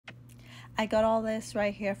I got all this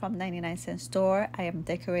right here from 99-cent store. I am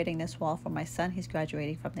decorating this wall for my son. He's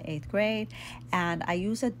graduating from the 8th grade, and I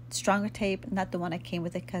use a stronger tape, not the one that came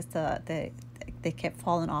with it, because they kept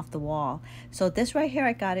falling off the wall. So this right here,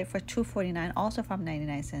 I got it for $2.49, also from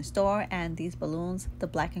 99-cent store. And these balloons, the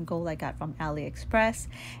black and gold, I got from AliExpress.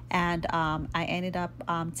 And I ended up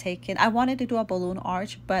I wanted to do a balloon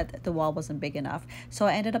arch, but the wall wasn't big enough. So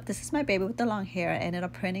I ended up, this is my baby with the long hair. I ended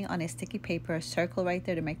up printing on a sticky paper a circle right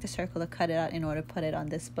there to make the circle, to cut it out in order to put it on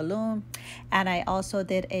this balloon. And I also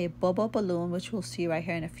did a bubble balloon, which we'll see right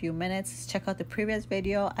here in a few minutes. Check out the previous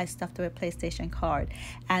video. I stuffed it with PlayStation card.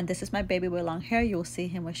 And this is my baby with long hair. You will see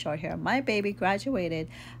him with short hair. My baby graduated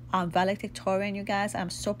valedictorian, you guys. I'm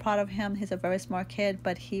so proud of him. He's a very smart kid,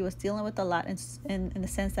 but he was dealing with a lot in the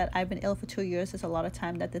sense that I've been ill for 2 years. There's a lot of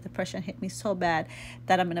time that the depression hit me so bad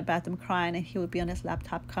that I'm in the bathroom crying, and he would be on his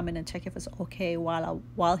laptop coming and check if it's okay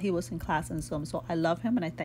while he was in class in Zoom. So I love him, and I thank